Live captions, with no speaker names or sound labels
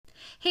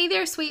Hey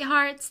there,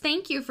 sweethearts.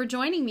 Thank you for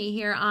joining me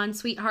here on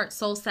Sweetheart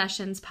Soul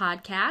Sessions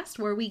podcast,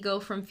 where we go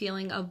from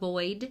feeling a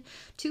void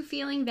to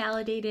feeling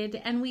validated,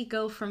 and we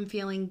go from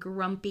feeling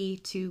grumpy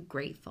to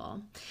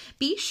grateful.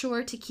 Be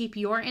sure to keep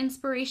your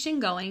inspiration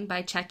going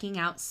by checking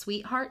out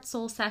Sweetheart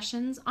Soul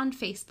Sessions on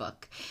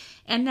Facebook.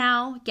 And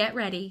now get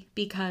ready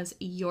because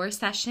your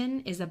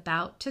session is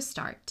about to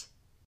start.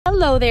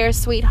 Hello there,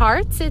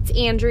 sweethearts. It's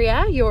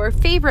Andrea, your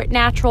favorite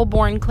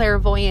natural-born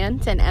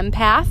clairvoyant and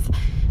empath,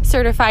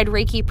 certified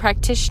Reiki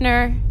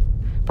practitioner,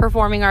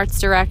 performing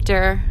arts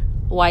director,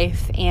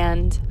 wife,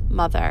 and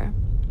mother.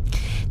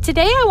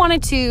 Today I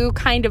wanted to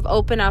kind of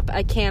open up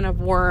a can of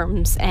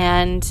worms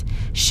and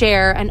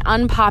share an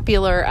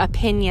unpopular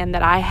opinion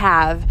that I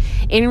have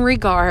in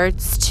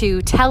regards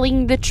to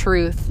telling the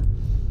truth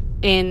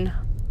in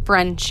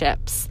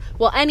friendships.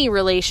 Well, any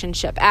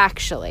relationship,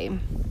 actually.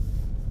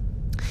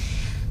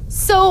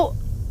 So,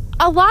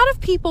 a lot of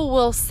people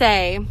will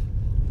say,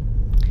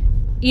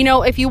 you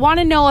know, if you want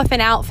to know if an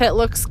outfit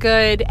looks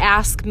good,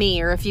 ask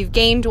me. Or if you've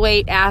gained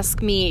weight,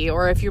 ask me.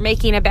 Or if you're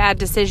making a bad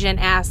decision,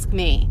 ask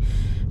me.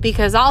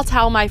 Because I'll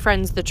tell my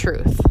friends the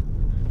truth.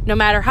 No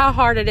matter how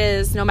hard it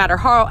is, no matter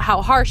how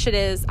harsh it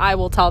is, I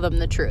will tell them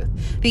the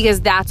truth. Because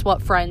that's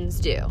what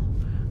friends do.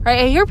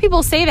 Right? I hear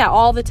people say that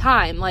all the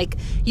time. Like,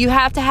 you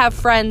have to have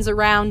friends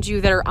around you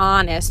that are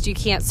honest. You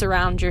can't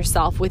surround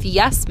yourself with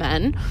yes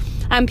men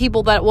and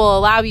people that will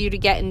allow you to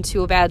get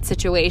into a bad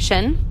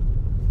situation.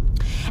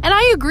 And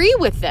I agree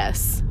with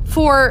this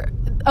for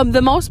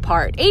the most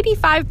part.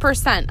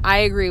 85%, I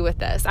agree with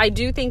this. I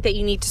do think that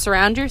you need to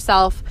surround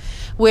yourself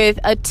with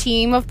a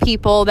team of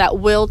people that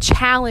will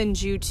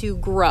challenge you to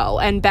grow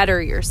and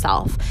better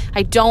yourself.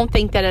 I don't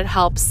think that it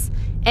helps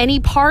any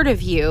part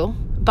of you,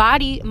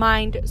 body,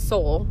 mind,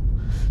 soul,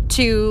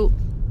 to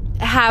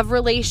have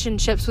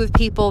relationships with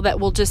people that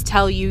will just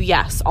tell you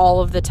yes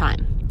all of the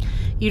time.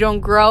 You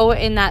don't grow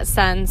in that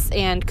sense,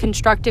 and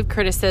constructive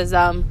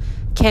criticism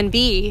can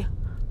be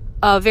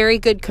a very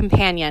good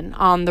companion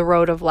on the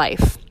road of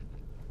life.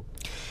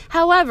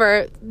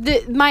 However,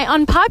 my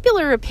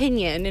unpopular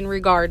opinion in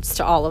regards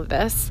to all of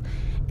this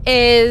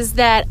is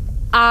that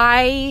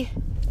I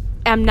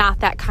am not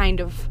that kind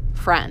of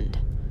friend.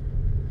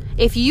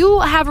 If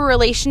you have a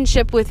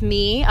relationship with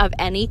me of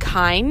any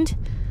kind,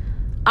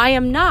 I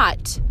am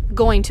not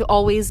going to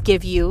always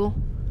give you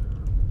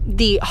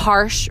the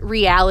harsh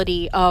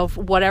reality of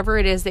whatever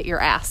it is that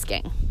you're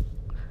asking.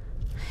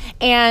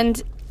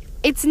 And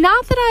it's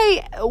not that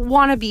I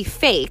want to be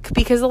fake,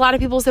 because a lot of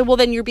people say, well,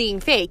 then you're being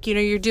fake. You know,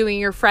 you're doing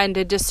your friend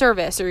a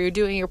disservice, or you're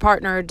doing your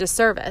partner a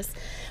disservice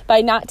by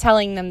not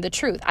telling them the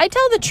truth. I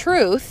tell the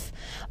truth,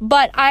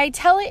 but I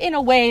tell it in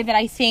a way that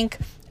I think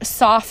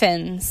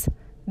softens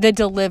the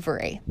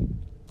delivery.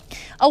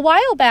 A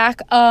while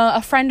back,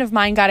 a friend of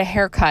mine got a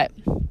haircut,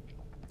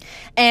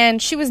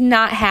 and she was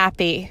not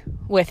happy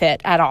with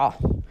it at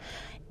all.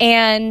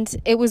 And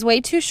it was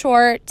way too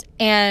short,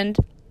 and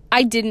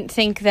I didn't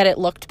think that it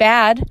looked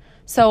bad.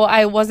 So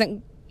I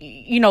wasn't,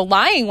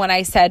 lying when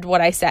I said what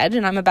I said,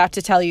 and I'm about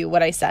to tell you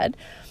what I said.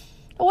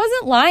 I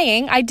wasn't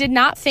lying. I did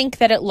not think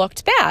that it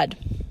looked bad.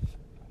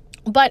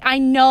 But I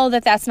know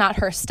that that's not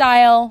her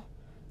style,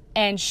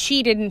 and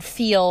she didn't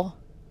feel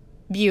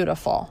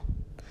beautiful.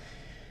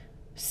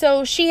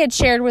 So she had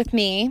shared with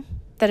me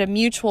that a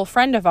mutual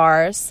friend of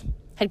ours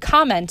had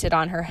commented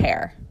on her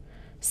hair,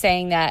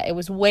 saying that it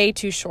was way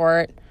too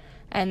short,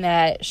 and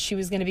that she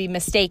was going to be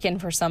mistaken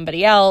for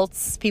somebody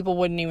else. People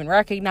wouldn't even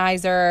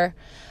recognize her.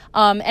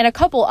 And a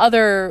couple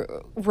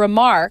other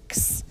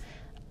remarks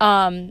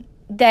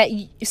that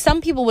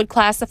some people would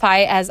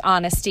classify as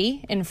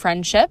honesty in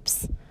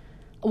friendships.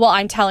 Well,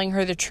 I'm telling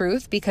her the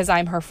truth because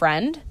I'm her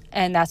friend,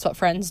 and that's what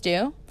friends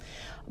do.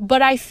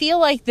 But I feel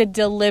like the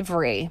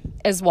delivery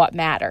is what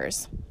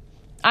matters.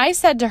 I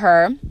said to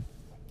her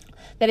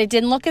that it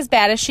didn't look as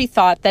bad as she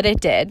thought that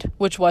it did,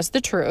 which was the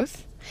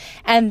truth.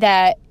 And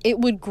that it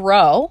would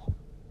grow,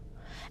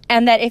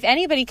 and that if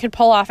anybody could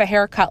pull off a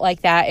haircut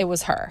like that, it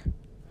was her.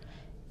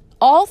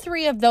 All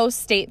three of those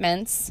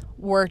statements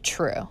were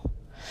true.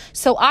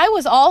 So I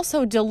was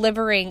also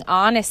delivering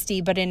honesty,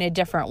 but in a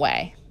different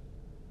way.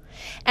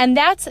 And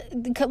that's,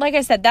 like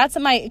I said, that's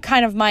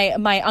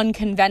my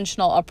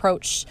unconventional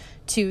approach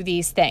to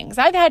these things.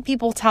 I've had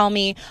people tell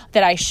me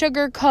that I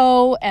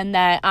sugarcoat, and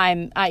that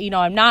I'm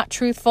not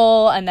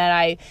truthful, and that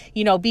I,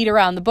 beat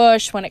around the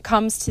bush when it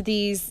comes to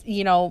these,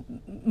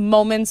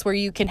 moments where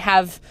you can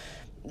have,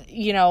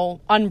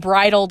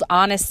 unbridled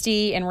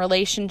honesty in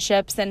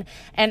relationships. And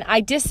I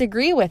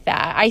disagree with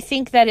that. I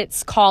think that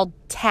it's called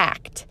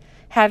tact,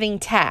 having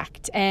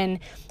tact, and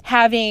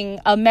having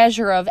a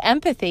measure of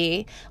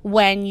empathy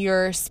when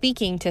you're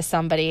speaking to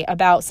somebody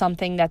about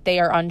something that they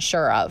are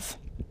unsure of.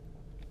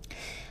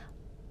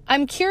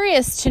 I'm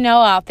curious to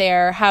know out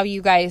there how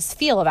you guys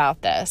feel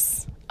about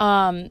this.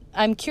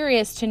 I'm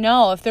curious to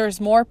know if there's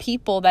more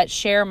people that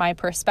share my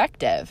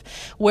perspective,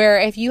 where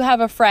if you have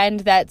a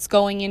friend that's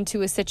going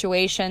into a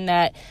situation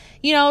that,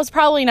 is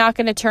probably not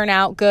going to turn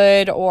out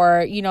good,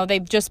 or,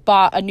 they've just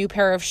bought a new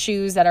pair of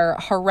shoes that are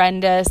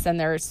horrendous and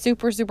they're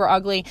super, super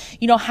ugly.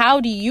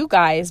 How do you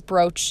guys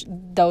broach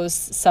those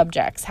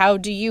subjects? Are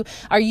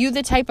you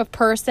the type of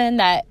person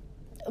that,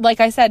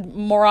 like I said,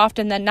 more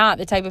often than not,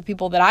 the type of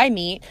people that I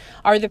meet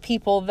are the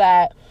people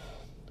that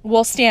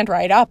will stand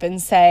right up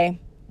and say,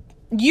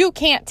 you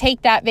can't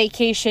take that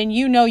vacation.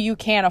 You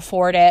can't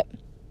afford it.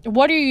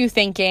 What are you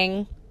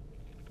thinking?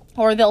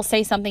 Or they'll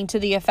say something to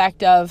the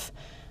effect of,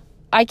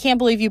 I can't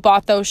believe you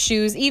bought those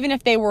shoes. Even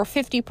if they were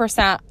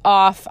 50%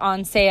 off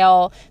on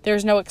sale,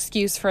 there's no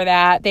excuse for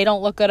that. They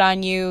don't look good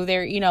on you.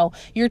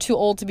 You're too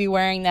old to be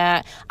wearing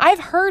that. I've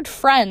heard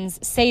friends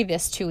say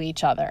this to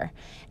each other,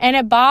 and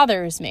it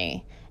bothers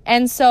me.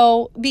 And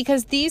so,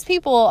 because these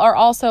people are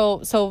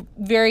also so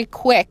very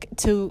quick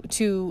to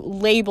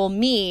label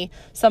me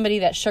somebody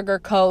that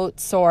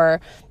sugarcoats, or,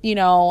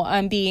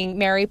 I'm being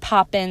Mary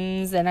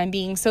Poppins and I'm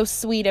being so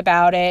sweet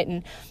about it,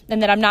 and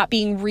that I'm not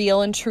being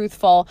real and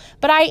truthful,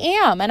 but I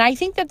am. And I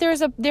think that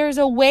there's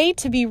a way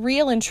to be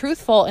real and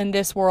truthful in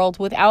this world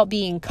without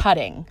being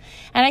cutting.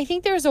 And I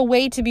think there's a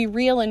way to be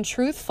real and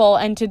truthful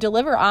and to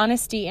deliver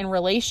honesty in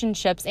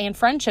relationships and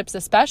friendships,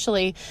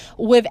 especially,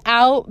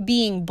 without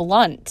being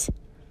blunt.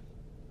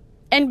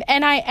 And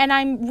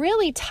I'm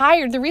really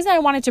tired. The reason I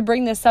wanted to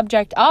bring this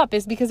subject up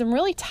is because I'm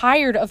really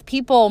tired of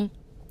people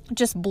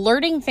just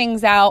blurting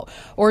things out,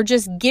 or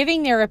just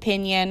giving their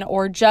opinion,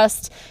 or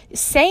just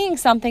saying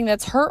something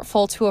that's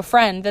hurtful to a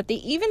friend, that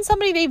even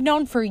somebody they've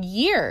known for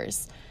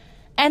years.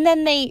 And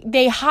then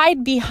they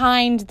hide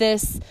behind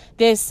this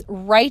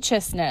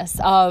righteousness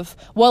of,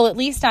 well, at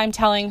least I'm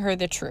telling her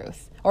the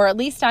truth. Or at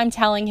least I'm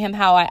telling him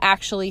how I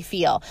actually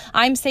feel.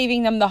 I'm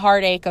saving them the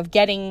heartache of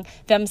getting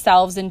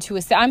themselves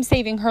I'm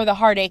saving her the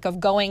heartache of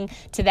going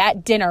to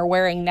that dinner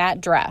wearing that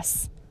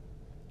dress,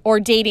 or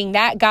dating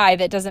that guy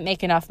that doesn't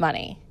make enough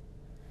money.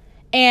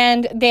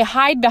 And they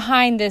hide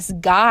behind this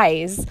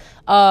guise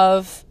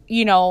of,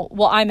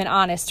 well, I'm an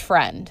honest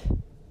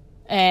friend.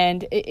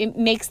 And it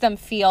makes them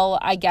feel,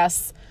 I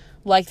guess,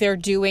 like they're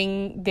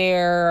doing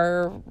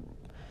the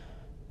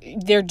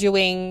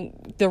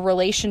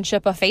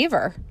relationship a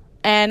favor.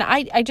 And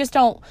I just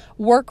don't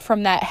work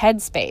from that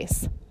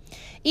headspace.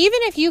 Even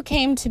if you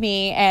came to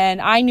me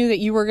and I knew that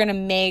you were going to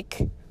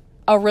make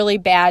a really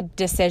bad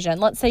decision.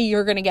 Let's say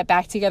you're going to get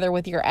back together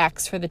with your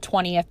ex for the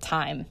 20th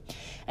time.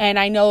 And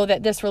I know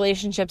that this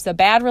relationship's a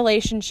bad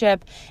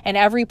relationship, and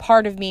every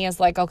part of me is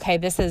like, okay,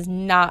 this is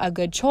not a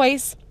good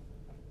choice.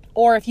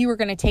 Or if you were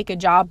going to take a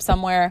job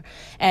somewhere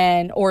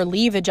or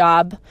leave a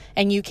job,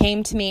 and you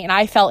came to me and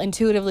I felt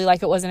intuitively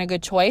like it wasn't a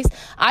good choice,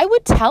 I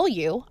would tell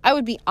you. I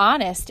would be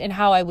honest in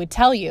how I would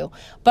tell you.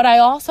 But I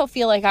also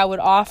feel like I would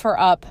offer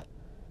up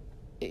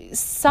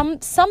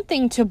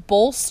something to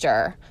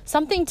bolster,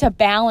 something to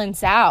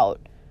balance out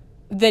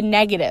the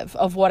negative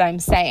of what I'm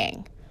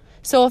saying.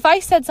 So if I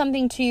said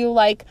something to you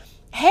like,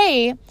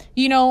 hey,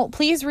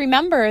 please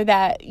remember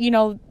that,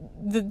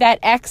 that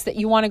ex that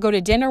you want to go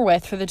to dinner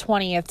with for the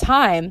 20th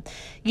time,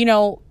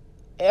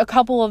 a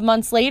couple of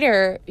months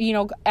later,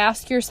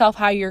 ask yourself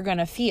how you're going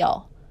to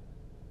feel.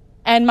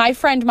 And my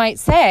friend might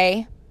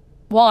say,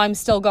 well, I'm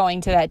still going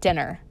to that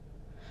dinner.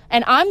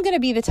 And I'm going to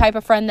be the type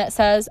of friend that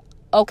says,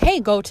 okay,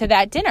 go to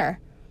that dinner.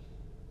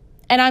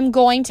 And I'm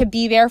going to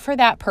be there for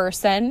that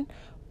person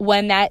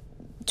when that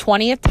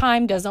 20th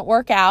time doesn't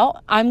work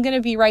out. I'm going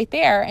to be right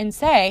there and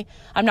say,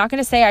 I'm not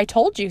going to say I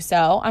told you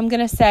so. I'm going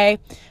to say,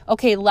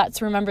 okay,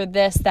 let's remember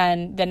this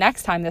then the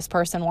next time this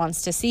person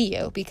wants to see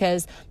you,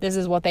 because this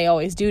is what they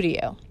always do to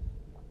you.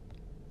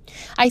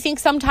 I think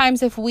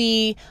sometimes if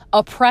we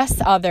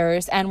oppress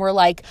others and we're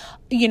like,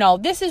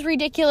 this is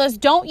ridiculous.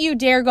 Don't you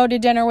dare go to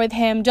dinner with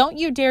him. Don't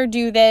you dare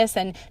do this.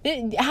 And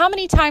how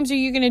many times are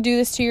you going to do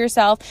this to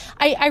yourself?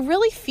 I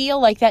really feel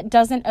like that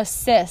doesn't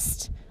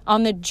assist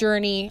on the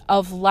journey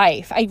of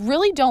life. I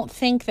really don't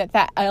think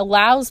that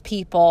allows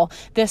people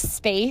this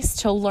space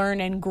to learn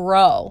and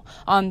grow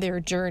on their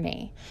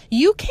journey.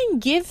 You can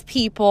give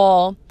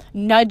people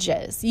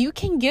nudges. You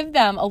can give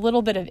them a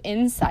little bit of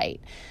insight,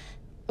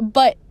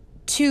 but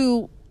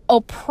to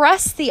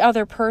oppress the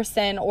other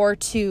person or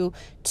to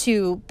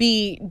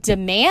be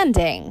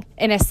demanding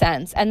in a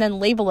sense and then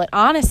label it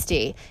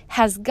honesty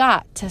has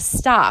got to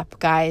stop,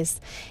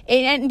 guys.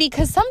 And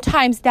because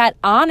sometimes that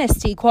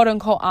honesty, quote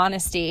unquote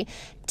honesty,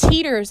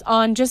 teeters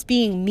on just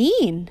being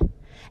mean.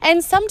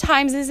 And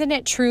sometimes, isn't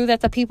it true that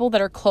the people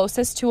that are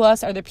closest to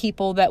us are the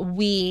people that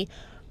we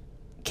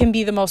can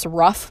be the most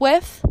rough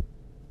with?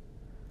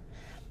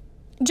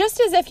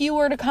 Just as if you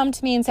were to come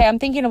to me and say, I'm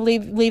thinking of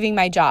leaving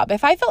my job.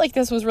 If I felt like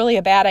this was really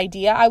a bad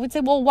idea, I would say,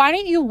 well, why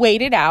don't you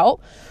wait it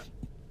out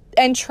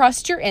and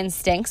trust your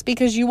instincts,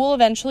 because you will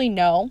eventually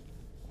know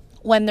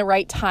when the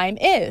right time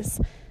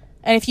is.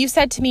 And if you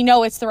said to me,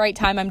 no, it's the right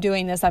time, I'm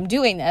doing this.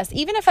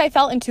 Even if I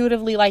felt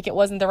intuitively like it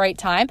wasn't the right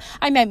time,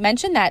 I might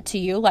mention that to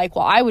you. Like,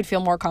 well, I would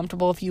feel more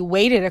comfortable if you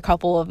waited a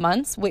couple of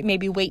months,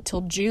 maybe wait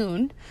till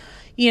June.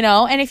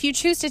 and if you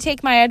choose to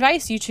take my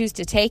advice, you choose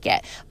to take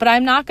it. But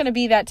I'm not going to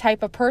be that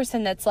type of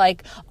person that's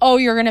like, oh,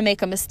 you're going to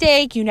make a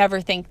mistake. You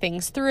never think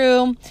things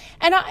through.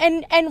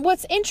 And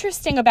what's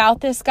interesting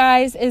about this,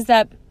 guys, is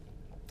that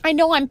I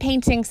know I'm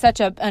painting such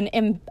a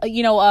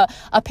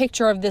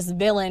picture of this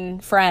villain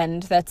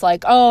friend that's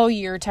like, oh,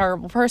 you're a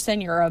terrible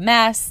person, you're a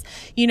mess,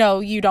 you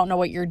don't know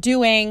what you're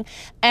doing,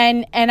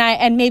 and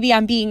maybe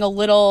I'm being a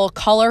little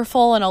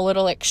colorful and a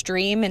little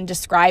extreme in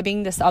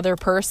describing this other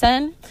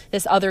person,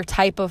 this other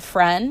type of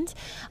friend.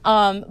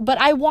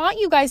 But I want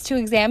you guys to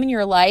examine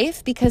your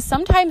life, because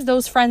sometimes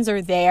those friends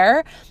are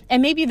there,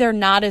 and maybe they're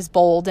not as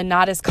bold and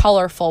not as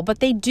colorful, but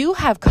they do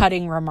have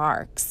cutting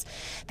remarks.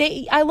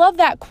 I love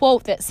that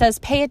quote that says,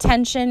 pay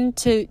attention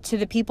to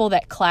the people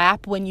that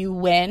clap when you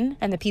win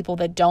and the people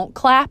that don't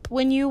clap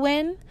when you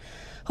win.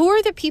 Who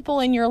are the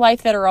people in your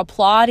life that are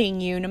applauding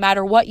you no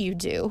matter what you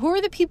do? Who are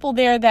the people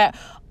there that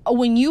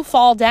when you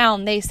fall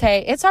down, they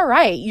say, it's all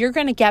right, you're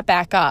going to get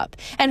back up?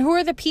 And who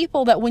are the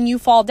people that when you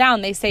fall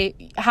down, they say,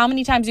 how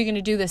many times are you going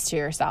to do this to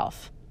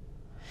yourself?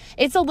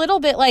 It's a little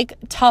bit like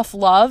tough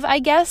love, I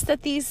guess,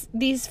 that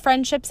these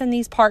friendships and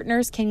these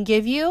partners can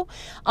give you.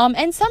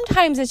 And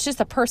sometimes it's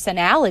just a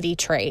personality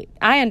trait.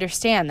 I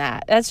understand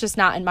that. That's just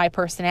not in my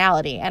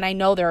personality. And I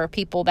know there are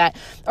people that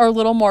are a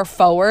little more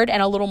forward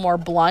and a little more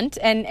blunt.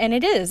 And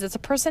it's a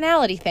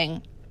personality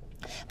thing.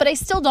 But I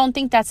still don't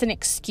think that's an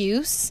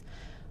excuse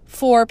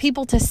for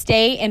people to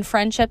stay in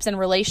friendships and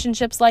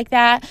relationships like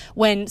that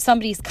when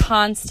somebody's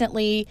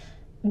constantly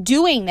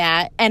doing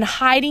that and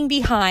hiding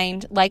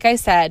behind, like I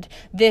said,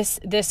 this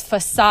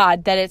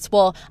facade that it's,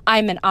 well,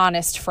 I'm an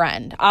honest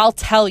friend. I'll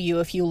tell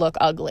you if you look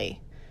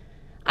ugly.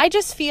 I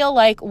just feel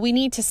like we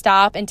need to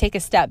stop and take a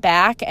step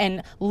back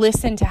and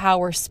listen to how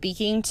we're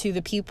speaking to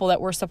the people that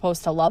we're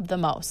supposed to love the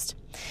most.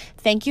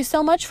 Thank you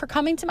so much for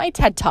coming to my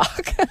TED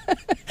Talk.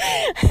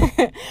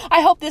 I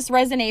hope this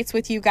resonates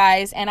with you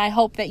guys, and I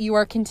hope that you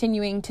are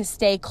continuing to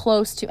stay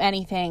close to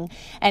anything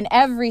and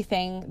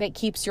everything that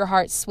keeps your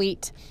heart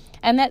sweet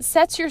and that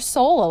sets your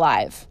soul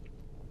alive.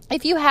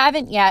 If you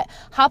haven't yet,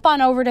 hop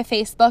on over to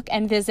Facebook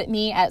and visit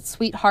me at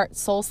Sweetheart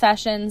Soul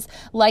Sessions.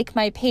 Like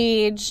my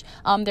page.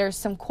 There's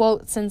some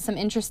quotes and some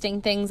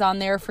interesting things on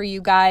there for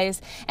you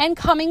guys. And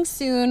coming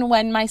soon,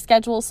 when my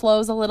schedule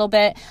slows a little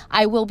bit,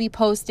 I will be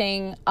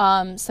posting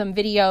some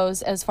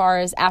videos as far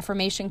as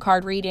affirmation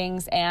card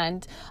readings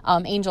and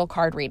angel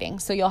card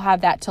readings. So you'll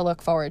have that to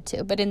look forward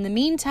to. But in the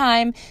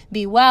meantime,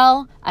 be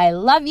well. I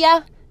love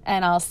ya,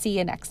 and I'll see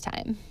you next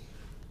time.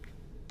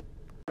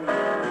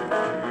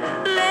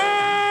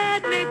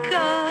 Let me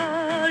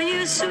call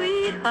you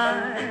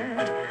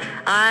sweetheart.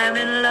 I'm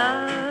in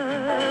love